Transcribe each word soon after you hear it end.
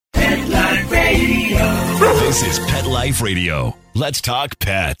This is Pet Life Radio. Let's talk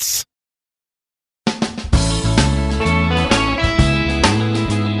pets.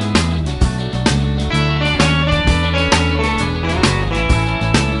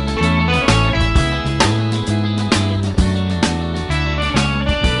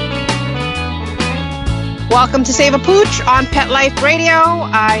 Welcome to Save a Pooch on Pet Life Radio.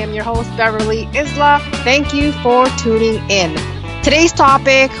 I am your host, Beverly Isla. Thank you for tuning in. Today's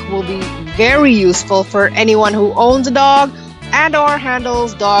topic will be very useful for anyone who owns a dog and or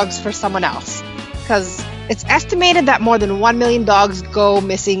handles dogs for someone else. Because it's estimated that more than 1 million dogs go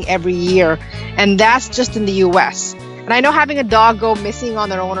missing every year. And that's just in the U.S. And I know having a dog go missing on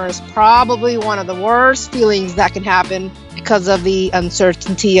their owner is probably one of the worst feelings that can happen because of the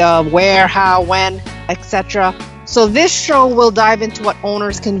uncertainty of where, how, when, etc. So this show will dive into what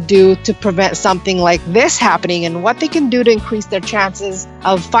owners can do to prevent something like this happening and what they can do to increase their chances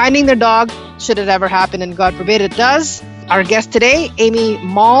of finding their dog should it ever happen, and God forbid it does. Our guest today, Amy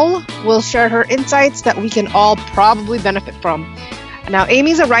Mall, will share her insights that we can all probably benefit from. Now,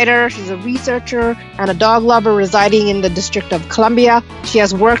 Amy's a writer, she's a researcher, and a dog lover residing in the District of Columbia. She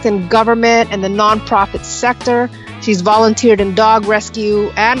has worked in government and the nonprofit sector. She's volunteered in dog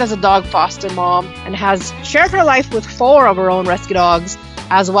rescue and as a dog foster mom, and has shared her life with 4 of her own rescue dogs,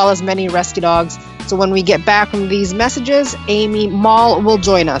 as well as many rescue dogs. So when we get back from these messages, Amy Mall will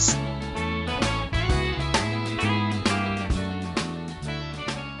join us.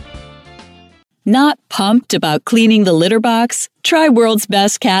 Not pumped about cleaning the litter box? Try World's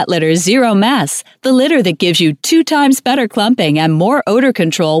Best Cat Litter Zero Mess, the litter that gives you 2 times better clumping and more odor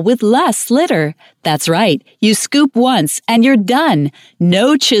control with less litter. That's right. You scoop once and you're done.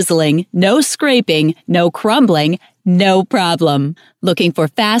 No chiseling, no scraping, no crumbling, no problem. Looking for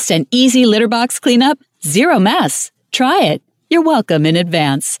fast and easy litter box cleanup? Zero Mess. Try it. You're welcome in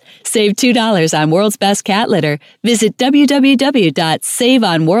advance. Save $2 on World's Best Cat Litter. Visit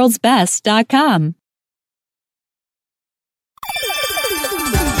www.saveonworldsbest.com.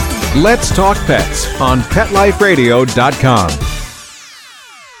 Let's Talk Pets on PetLifeRadio.com.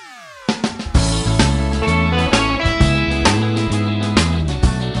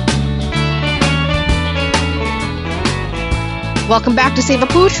 Welcome back to Save a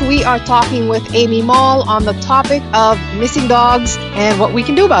Pooch. We are talking with Amy Mall on the topic of missing dogs and what we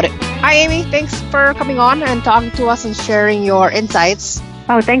can do about it. Hi, Amy. Thanks for coming on and talking to us and sharing your insights.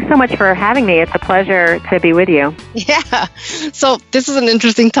 Oh, thanks so much for having me. It's a pleasure to be with you. Yeah. So this is an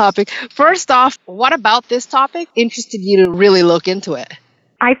interesting topic. First off, what about this topic interested you to really look into it?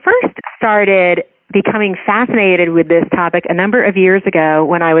 I first started becoming fascinated with this topic a number of years ago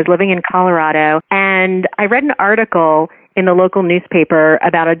when I was living in Colorado, and I read an article in the local newspaper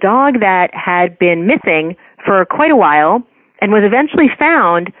about a dog that had been missing for quite a while and was eventually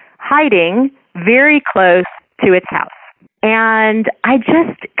found hiding very close to its house. And I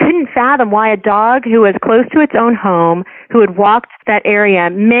just couldn't fathom why a dog who was close to its own home, who had walked that area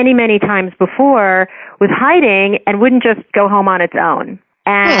many, many times before, was hiding and wouldn't just go home on its own.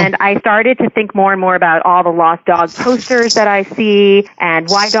 And I started to think more and more about all the lost dog posters that I see and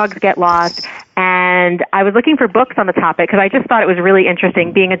why dogs get lost. And I was looking for books on the topic because I just thought it was really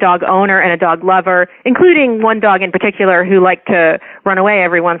interesting being a dog owner and a dog lover, including one dog in particular who liked to run away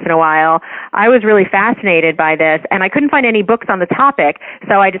every once in a while. I was really fascinated by this, and I couldn't find any books on the topic,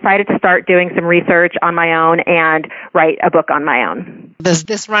 so I decided to start doing some research on my own and write a book on my own. Does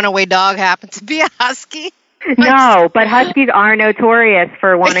this runaway dog happen to be a husky? No, but huskies are notorious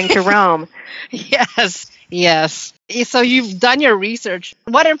for wanting to roam. Yes. So you've done your research.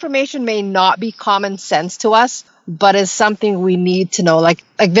 What information may not be common sense to us, but is something we need to know? Like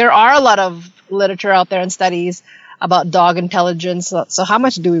there are a lot of literature out there and studies about dog intelligence. So how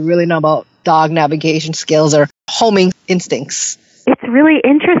much do we really know about dog navigation skills or homing instincts? It's really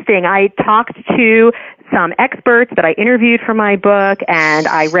interesting. I talked to some experts that I interviewed for my book, and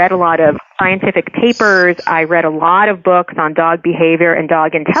I read a lot of scientific papers. I read a lot of books on dog behavior and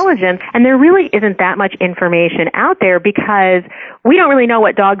dog intelligence, and there really isn't that much information out there because we don't really know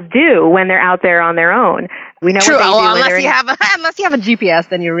what dogs do when they're out there on their own. We know True. what they do unless you have a GPS,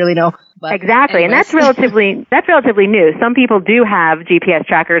 then you really know. But exactly, anyways. And that's relatively new. Some people do have GPS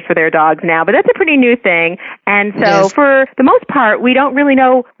trackers for their dogs now, but that's a pretty new thing. And so for the most part, we don't really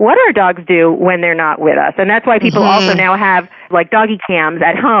know what our dogs do when they're not with us. And that's why people also now have like doggy cams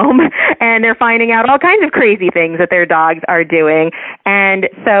at home, and they're finding out all kinds of crazy things that their dogs are doing. And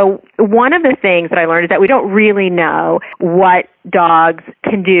so one of the things that I learned is that we don't really know what dogs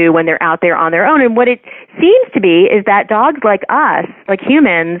can do when they're out there on their own. And what it seems to be is that dogs like us, like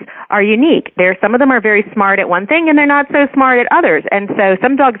humans, are unique. Some of them are very smart at one thing and they're not so smart at others. And so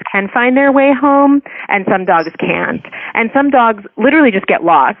some dogs can find their way home and some dogs can't. And some dogs literally just get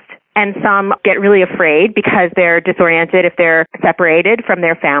lost. And some get really afraid because they're disoriented if they're separated from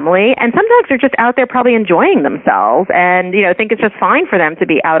their family. And some dogs are just out there probably enjoying themselves and, think it's just fine for them to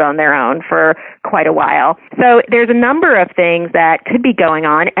be out on their own for quite a while. So there's a number of things that could be going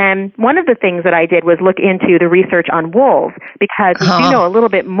on. And one of the things that I did was look into the research on wolves because we do know a little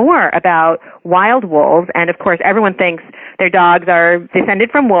bit more about wild wolves. And of course, everyone thinks their dogs are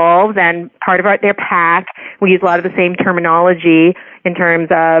descended from wolves and part of their pack. We use a lot of the same terminology in terms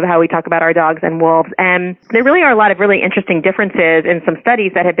of how we talk about our dogs and wolves. And there really are a lot of really interesting differences in some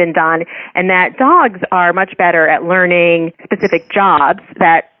studies that have been done, and that dogs are much better at learning specific jobs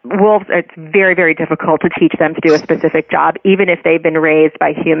that wolves, it's very, very difficult to teach them to do a specific job, even if they've been raised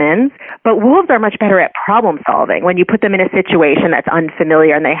by humans. But wolves are much better at problem solving. When you put them in a situation that's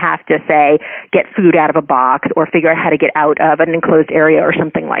unfamiliar and they have to, say, get food out of a box or figure out how to get out of an enclosed area or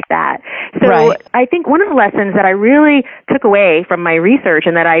something like that. So right. I think one of the lessons that I really took away from my research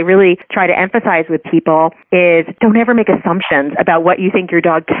and that I really try to emphasize with people is don't ever make assumptions about what you think your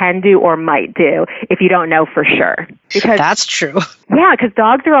dog can do or might do if you don't know for sure. Because that's true. Yeah, because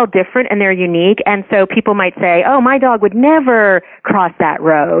dogs are all different and they're unique. And so people might say, oh, my dog would never cross that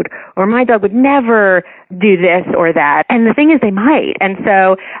road, or my dog would never do this or that. And the thing is, they might. And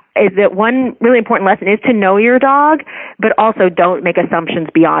so is that one really important lesson is to know your dog, but also don't make assumptions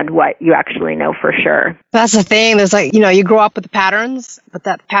beyond what you actually know for sure. That's the thing. There's you grow up with the patterns, but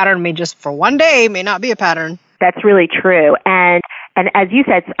that pattern may just for one day may not be a pattern. That's really true. And as you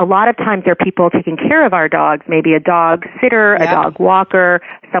said, a lot of times there are people taking care of our dogs, maybe a dog sitter, a dog walker,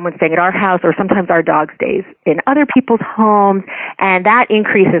 someone staying at our house, or sometimes our dog stays in other people's homes, and that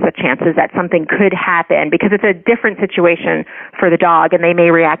increases the chances that something could happen because it's a different situation for the dog, and they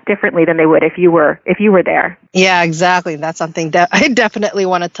may react differently than they would if you were there. Yeah, exactly. That's something that I definitely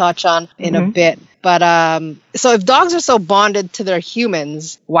want to touch on in a bit. But so if dogs are so bonded to their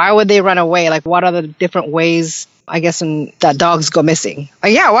humans, why would they run away? Like, what are the different ways, I guess, that dogs go missing?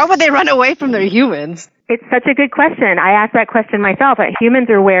 Why would they run away from their humans? It's such a good question. I asked that question myself. Humans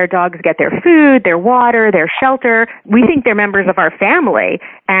are where dogs get their food, their water, their shelter. We think they're members of our family,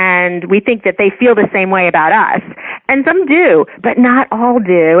 and we think that they feel the same way about us. And some do, but not all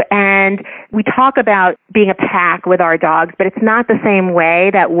do. And we talk about being a pack with our dogs, but it's not the same way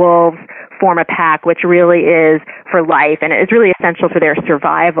that wolves form a pack, which really is for life, and it's really essential for their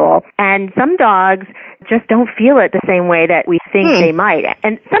survival. And some dogs just don't feel it the same way that we think they might.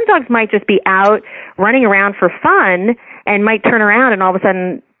 And some dogs might just be out running around for fun and might turn around and all of a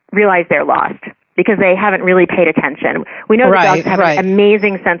sudden realize they're lost because they haven't really paid attention. We know that dogs have an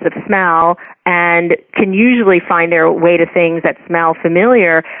amazing sense of smell and can usually find their way to things that smell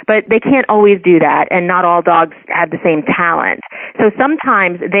familiar, but they can't always do that, and not all dogs have the same talent. So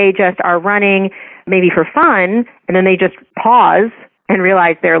sometimes they just are running maybe for fun, and then they just pause and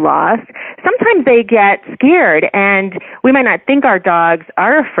realize they're lost. Sometimes they get scared, and we might not think our dogs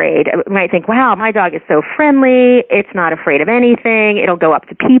are afraid. We might think, wow, my dog is so friendly. It's not afraid of anything. It'll go up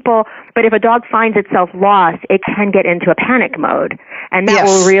to people. But if a dog finds itself lost, it can get into a panic mode, and that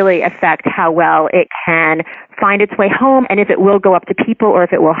will really affect how well it can find its way home and if it will go up to people or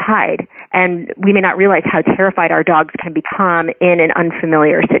if it will hide. And we may not realize how terrified our dogs can become in an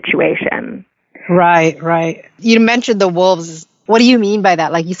unfamiliar situation. Right. You mentioned the wolves. What do you mean by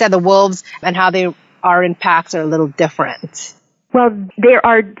that? Like you said, the wolves and how they are in packs are a little different. Well, there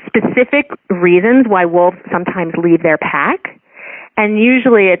are specific reasons why wolves sometimes leave their pack. And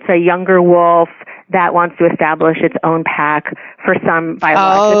usually it's a younger wolf that wants to establish its own pack for some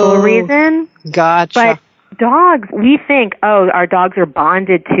biological reason. Gotcha. But dogs, we think, our dogs are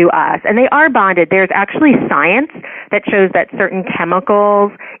bonded to us. And they are bonded. There's actually science that shows that certain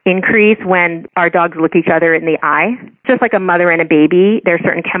chemicals increase when our dogs look each other in the eye. Just like a mother and a baby, there are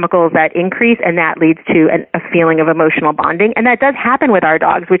certain chemicals that increase, and that leads to a feeling of emotional bonding. And that does happen with our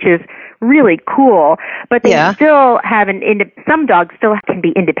dogs, which is really cool. But they still have some dogs still can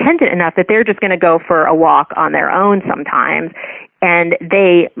be independent enough that they're just going to go for a walk on their own sometimes. And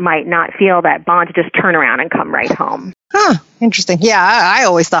they might not feel that bond to just turn around and come right home. Huh, interesting. Yeah, I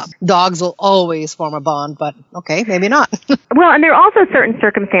always thought dogs will always form a bond, but okay, maybe not. Well, and there are also certain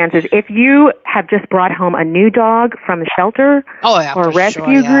circumstances. If you have just brought home a new dog from a shelter or a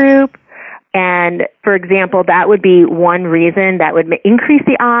rescue group, And, for example, that would be one reason that would increase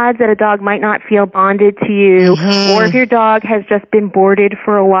the odds that a dog might not feel bonded to you. Or if your dog has just been boarded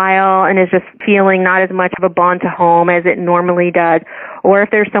for a while and is just feeling not as much of a bond to home as it normally does. Or if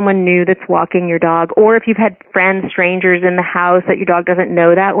there's someone new that's walking your dog. Or if you've had friends, strangers in the house that your dog doesn't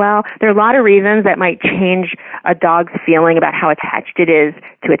know that well. There are a lot of reasons that might change a dog's feeling about how attached it is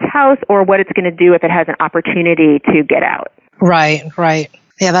to its house or what it's going to do if it has an opportunity to get out. Right.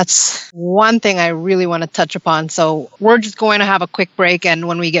 Yeah, that's one thing I really want to touch upon. So we're just going to have a quick break, and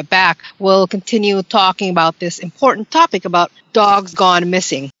when we get back, we'll continue talking about this important topic about dogs gone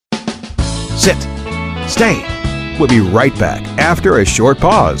missing. Sit. Stay. We'll be right back after a short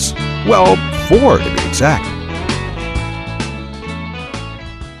pause. Well, 4 to be exact.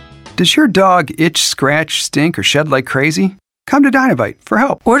 Does your dog itch, scratch, stink, or shed like crazy? Come to Dinovite for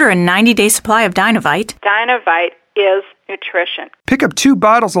help. Order a 90-day supply of Dinovite. Dinovite is nutrition. Pick up 2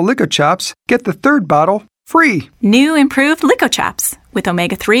 bottles of LicoChops. Get the 3rd bottle free. New improved LicoChops with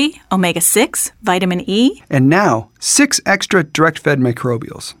omega-3, omega-6, vitamin E. And now, 6 extra direct-fed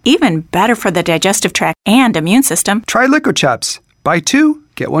microbials. Even better for the digestive tract and immune system. Try LicoChops. Buy 2,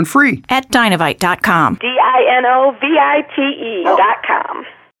 get 1 free. At Dinovite.com. DINOVITE.com.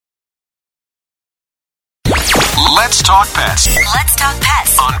 Let's talk pets Let's talk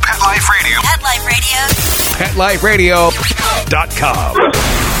pets on Pet Life Radio. Pet Life Radio. PetLifeRadio.com.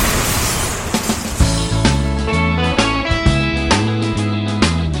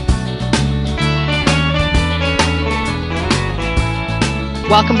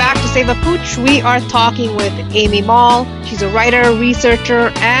 Welcome back to Save a Pooch. We are talking with Amy Mall. She's a writer,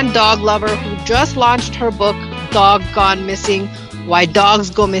 researcher, and dog lover who just launched her book, Dog Gone Missing, Why Dogs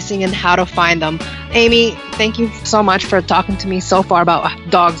Go Missing and How to Find Them. Amy, thank you so much for talking to me so far about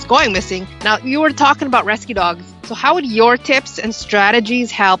dogs going missing. Now, you were talking about rescue dogs. So how would your tips and strategies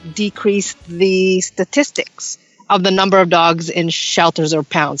help decrease the statistics of the number of dogs in shelters or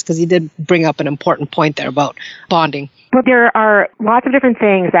pounds? Because you did bring up an important point there about bonding. Well, there are lots of different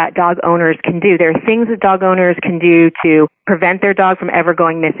things that dog owners can do. There are things that dog owners can do to prevent their dog from ever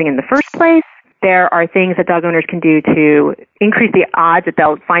going missing in the first place. There are things that dog owners can do to increase the odds that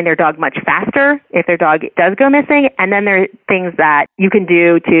they'll find their dog much faster if their dog does go missing. And then there are things that you can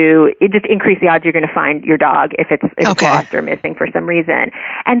do to just increase the odds you're going to find your dog if it's lost or missing for some reason.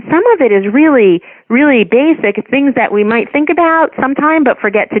 And some of it is really, really basic. It's things that we might think about sometime but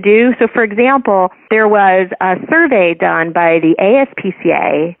forget to do. So, for example, there was a survey done by the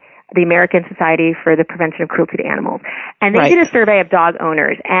ASPCA, the American Society for the Prevention of Cruelty to Animals. And they did a survey of dog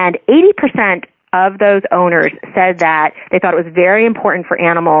owners, and 80% of those owners said that they thought it was very important for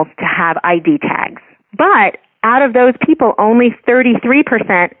animals to have ID tags. But out of those people, only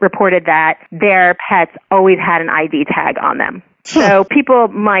 33% reported that their pets always had an ID tag on them. So people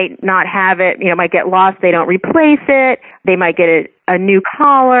might not have it, might get lost, they don't replace it, they might get a new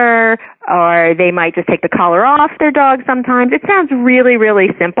collar, or they might just take the collar off their dog sometimes. It sounds really, really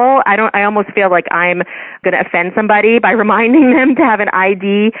simple. I almost feel like I'm going to offend somebody by reminding them to have an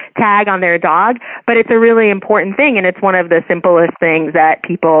ID tag on their dog, but it's a really important thing, and it's one of the simplest things that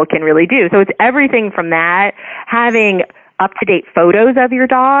people can really do. So it's everything from that, having up-to-date photos of your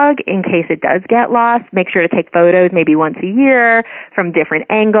dog in case it does get lost. Make sure to take photos maybe once a year from different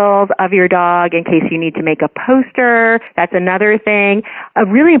angles of your dog in case you need to make a poster. That's another thing. A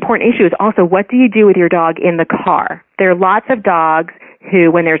really important issue is also, what do you do with your dog in the car? There are lots of dogs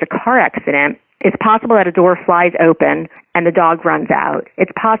who, when there's a car accident, it's possible that a door flies open and the dog runs out.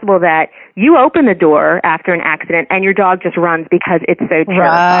 It's possible that you open the door after an accident and your dog just runs because it's so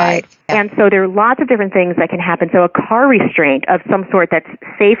terrified. Right. And so there are lots of different things that can happen. So a car restraint of some sort that's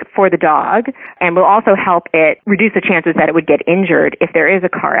safe for the dog and will also help it reduce the chances that it would get injured if there is a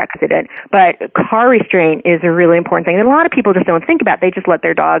car accident. But car restraint is a really important thing that a lot of people just don't think about. They just let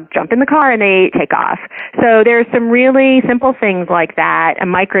their dog jump in the car and they take off. So there's some really simple things like that. A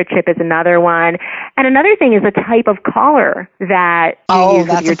microchip is another one. And another thing is a type of collar that you use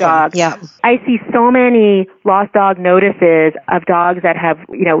with your dog. Yeah. I see so many lost dog notices of dogs that have,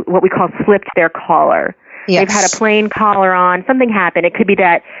 what we call slipped their collar. Yes. They've had a plain collar on. Something happened. It could be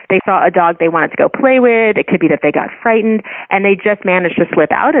that they saw a dog they wanted to go play with. It could be that they got frightened and they just managed to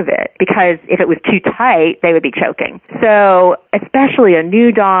slip out of it, because if it was too tight, they would be choking. So especially a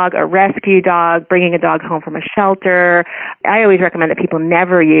new dog, a rescue dog, bringing a dog home from a shelter, I always recommend that people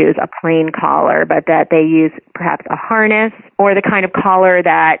never use a plain collar, but that they use perhaps a harness or the kind of collar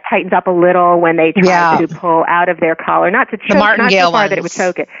that tightens up a little when they try to pull out of their collar, not to choke, not so far that it would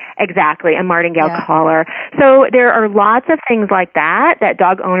choke it. Exactly, a martingale collar. So there are lots of things like that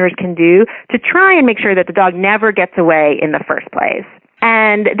dog owners can do to try and make sure that the dog never gets away in the first place.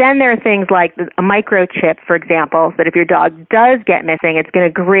 And then there are things like a microchip, for example, so that if your dog does get missing, it's going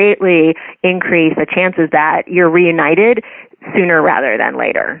to greatly increase the chances that you're reunited sooner rather than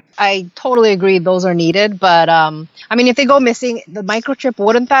later. I totally agree those are needed, but I mean, if they go missing, the microchip,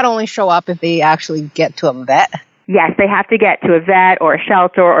 wouldn't that only show up if they actually get to a vet? Yes, they have to get to a vet or a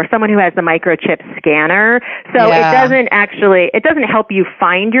shelter or someone who has the microchip scanner. So it doesn't help you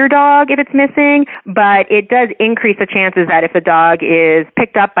find your dog if it's missing, but it does increase the chances that if the dog is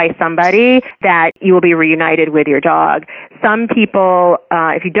picked up by somebody, that you will be reunited with your dog. Some people,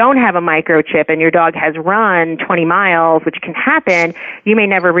 if you don't have a microchip and your dog has run 20 miles, which can happen, you may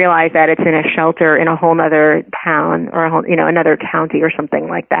never realize that it's in a shelter in a whole other town or another county or something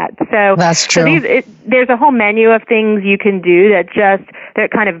like that. So that's true. So there's a whole menu of things you can do that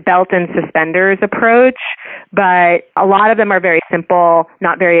kind of belt and suspenders approach, but a lot of them are very simple,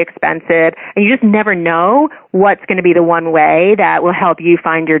 not very expensive, and you just never know what's going to be the one way that will help you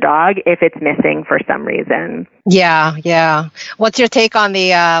find your dog if it's missing for some reason. Yeah. What's your take on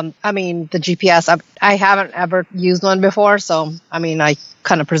the GPS? I haven't ever used one before, so I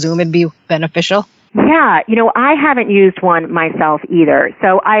kind of presume it'd be beneficial. Yeah, I haven't used one myself either,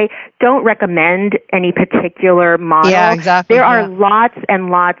 so I don't recommend any particular model. Yeah, exactly. There are lots and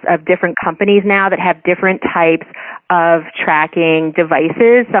lots of different companies now that have different types of tracking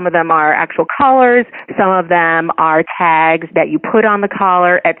devices. Some of them are actual collars, some of them are tags that you put on the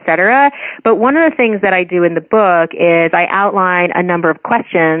collar, etc. But one of the things that I do in the book is I outline a number of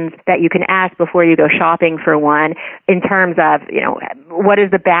questions that you can ask before you go shopping for one in terms of, what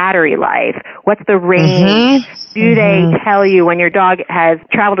is the battery life? What's the range? Do they tell you when your dog has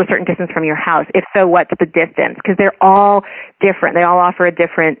traveled a certain distance from your house? If so, what's the distance? Because they're all different. They all offer a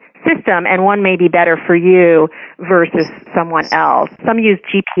different system, and one may be better for you versus someone else. Some use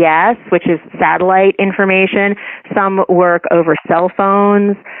GPS, which is satellite information. Some work over cell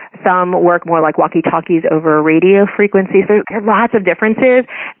phones. Some work more like walkie-talkies over radio frequencies. There are lots of differences,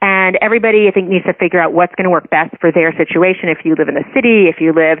 and everybody, I think, needs to figure out what's going to work best for their situation. If you live in the city, if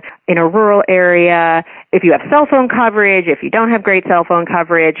you live in a rural area, if you have cell phone coverage, if you don't have great cell phone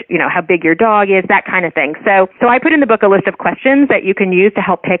coverage, how big your dog is, that kind of thing. So I put in the book a list of questions that you can use to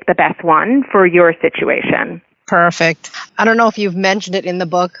help pick the best one for your situation. Perfect. I don't know if you've mentioned it in the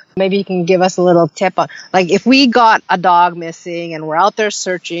book. Maybe you can give us a little tip on, if we got a dog missing and we're out there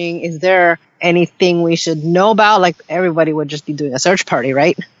searching, is there anything we should know about? Everybody would just be doing a search party,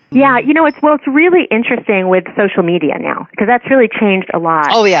 right? Yeah, it's really interesting with social media now, because that's really changed a lot.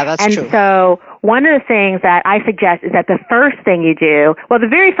 Oh, yeah, that's true. And so one of the things that I suggest is that the very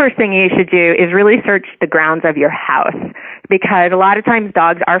first thing you should do is really search the grounds of your house, because a lot of times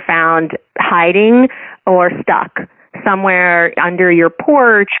dogs are found hiding or stuck somewhere under your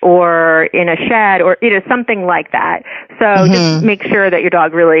porch or in a shed or something like that. So just make sure that your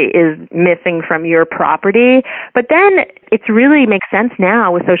dog really is missing from your property. But then it really makes sense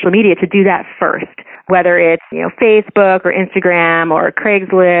now with social media to do that first, whether it's Facebook or Instagram or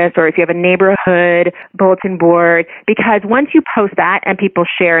Craigslist, or if you have a neighborhood bulletin board, because once you post that and people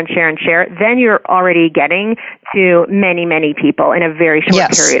share and share and share, then you're already getting to many, many people in a very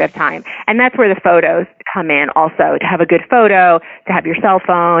short period of time. And that's where the photos come in also, to have a good photo, to have your cell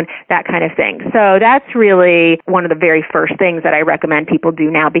phone, that kind of thing. So that's really one of the very first things that I recommend people do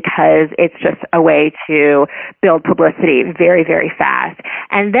now, because it's just a way to build publicity very, very fast.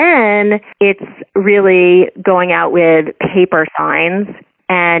 And then it's really going out with paper signs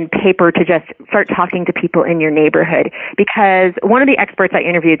and paper to just start talking to people in your neighborhood. Because one of the experts I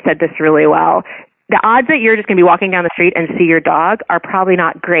interviewed said this really well. The odds that you're just going to be walking down the street and see your dog are probably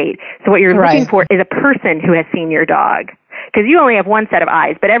not great. So what you're looking for is a person who has seen your dog. Because you only have one set of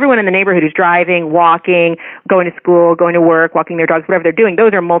eyes, but everyone in the neighborhood who's driving, walking, going to school, going to work, walking their dogs, whatever they're doing,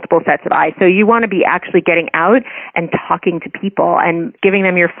 those are multiple sets of eyes. So you want to be actually getting out and talking to people and giving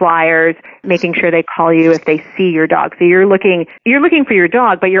them your flyers, making sure they call you if they see your dog. So you're looking for your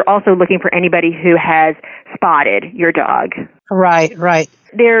dog, but you're also looking for anybody who has spotted your dog. Right.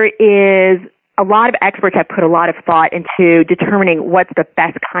 There is a lot of experts have put a lot of thought into determining what's the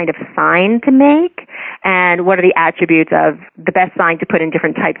best kind of sign to make and what are the attributes of the best sign to put in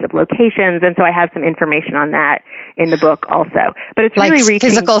different types of locations. And so I have some information on that in the book also. But it's really reaching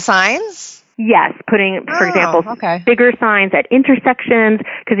physical signs? Yes, putting, for example, bigger signs at intersections,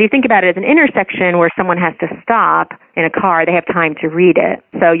 because you think about it as an intersection where someone has to stop in a car, they have time to read it.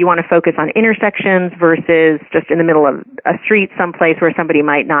 So you want to focus on intersections versus just in the middle of a street someplace where somebody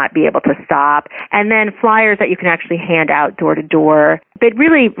might not be able to stop. And then flyers that you can actually hand out door to door. But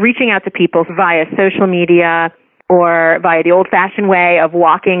really reaching out to people via social media or via the old-fashioned way of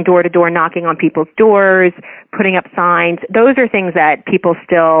walking door to door, knocking on people's doors, putting up signs. Those are things that people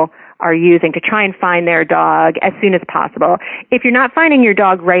still are using to try and find their dog as soon as possible. If you're not finding your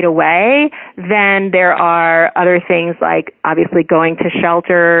dog right away, then there are other things like obviously going to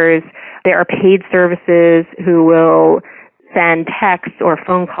shelters. There are paid services who will send texts or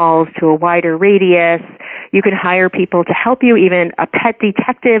phone calls to a wider radius. You can hire people to help you, even a pet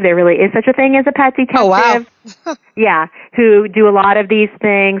detective. There really is such a thing as a pet detective. Oh, wow. Yeah, who do a lot of these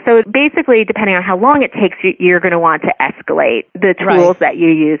things. So basically, depending on how long it takes, you're going to want to escalate the tools that you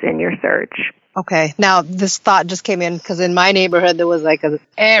use in your search. Okay. Now, this thought just came in because in my neighborhood, there was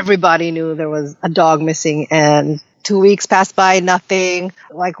everybody knew there was a dog missing, and 2 weeks passed by, nothing.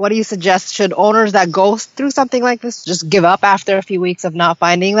 Like, what do you suggest? Should owners that go through something like this just give up after a few weeks of not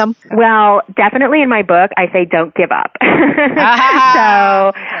finding them? Well, definitely in my book, I say don't give up.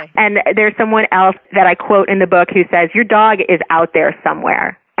 And there's someone else that I quote in the book who says, your dog is out there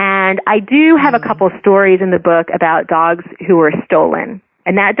somewhere. And I do have a couple stories in the book about dogs who were stolen.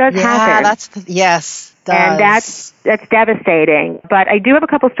 And that does happen. Yes. And that's devastating. But I do have a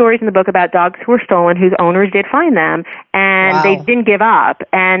couple stories in the book about dogs who were stolen whose owners did find them, and they didn't give up.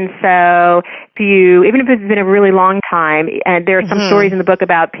 And so even if it's been a really long time, and there are some stories in the book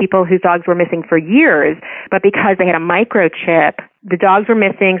about people whose dogs were missing for years, but because they had a microchip, the dogs were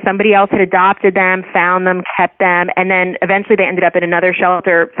missing, somebody else had adopted them, found them, kept them, and then eventually they ended up in another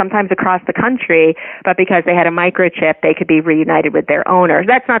shelter, sometimes across the country, but because they had a microchip, they could be reunited with their owners.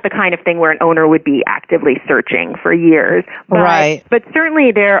 That's not the kind of thing where an owner would be actively searching for years. But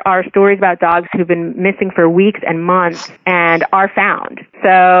certainly there are stories about dogs who've been missing for weeks and months and are found.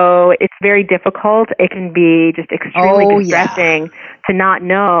 So it's very difficult. It can be just extremely distressing to not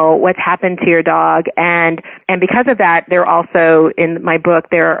know what's happened to your dog. And because of that, there are also, in my book,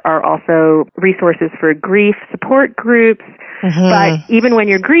 there are also resources for grief support groups. But even when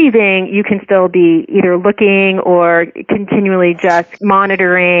you're grieving, you can still be either looking or continually just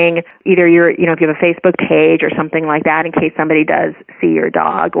monitoring either if you have a Facebook page or something like that in case somebody does see your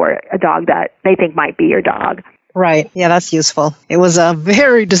dog or a dog that they think might be your dog. Right. Yeah, that's useful. It was a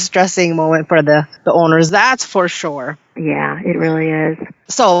very distressing moment for the owners, that's for sure. Yeah, it really is.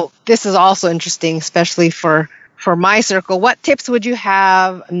 So this is also interesting, especially for my circle. What tips would you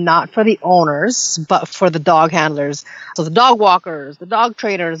have, not for the owners, but for the dog handlers? So the dog walkers, the dog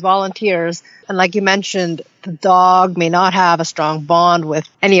trainers, volunteers, and like you mentioned, the dog may not have a strong bond with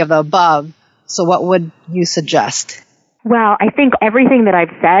any of the above. So what would you suggest? Well, I think everything that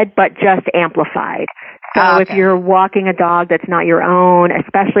I've said, but just amplified. So if you're walking a dog that's not your own,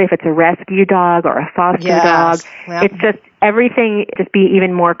 especially if it's a rescue dog or a foster dog, it's just everything, just be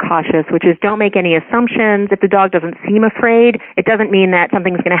even more cautious, which is don't make any assumptions. If the dog doesn't seem afraid, it doesn't mean that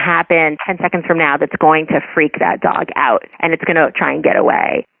something's going to happen 10 seconds from now that's going to freak that dog out and it's going to try and get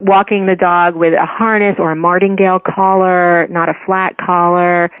away. Walking the dog with a harness or a martingale collar, not a flat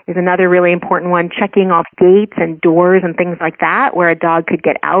collar, is another really important one. Checking off gates and doors and things like that where a dog could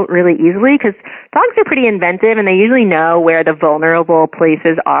get out really easily, because dogs are pretty inventive and they usually know where the vulnerable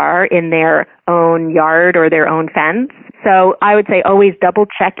places are in their own yard or their own fence. So I would say always double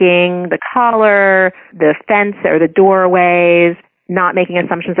checking the collar, the fence or the doorways, not making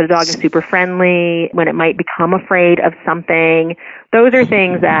assumptions that a dog is super friendly when it might become afraid of something. Those are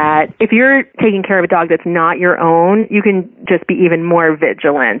things that if you're taking care of a dog that's not your own, you can just be even more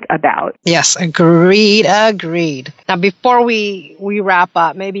vigilant about. Yes, agreed. Now, before we wrap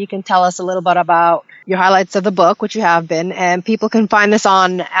up, maybe you can tell us a little bit about your highlights of the book, which you have been, and people can find this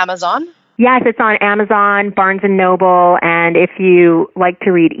on Amazon. Yes, it's on Amazon, Barnes & Noble, and if you like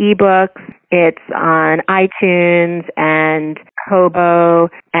to read ebooks, it's on iTunes and Kobo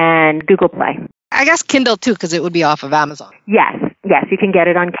and Google Play. I guess Kindle too, because it would be off of Amazon. Yes, you can get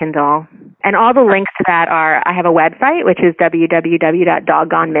it on Kindle. And all the links to that are, I have a website, which is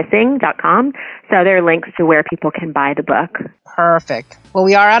www.doggonemissing.com. So there are links to where people can buy the book. Perfect. Well,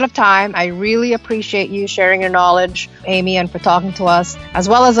 we are out of time. I really appreciate you sharing your knowledge, Amy, and for talking to us, as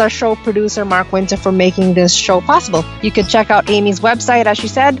well as our show producer, Mark Winter, for making this show possible. You can check out Amy's website, as she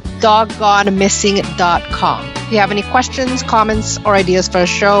said, doggonemissing.com. If you have any questions, comments, or ideas for a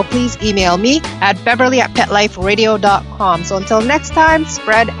show, please email me at beverly@petliferadio.com. So until next time,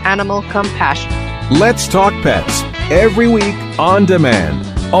 spread animal compassion. Let's Talk Pets, every week on demand,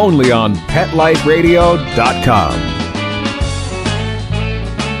 only on PetLifeRadio.com.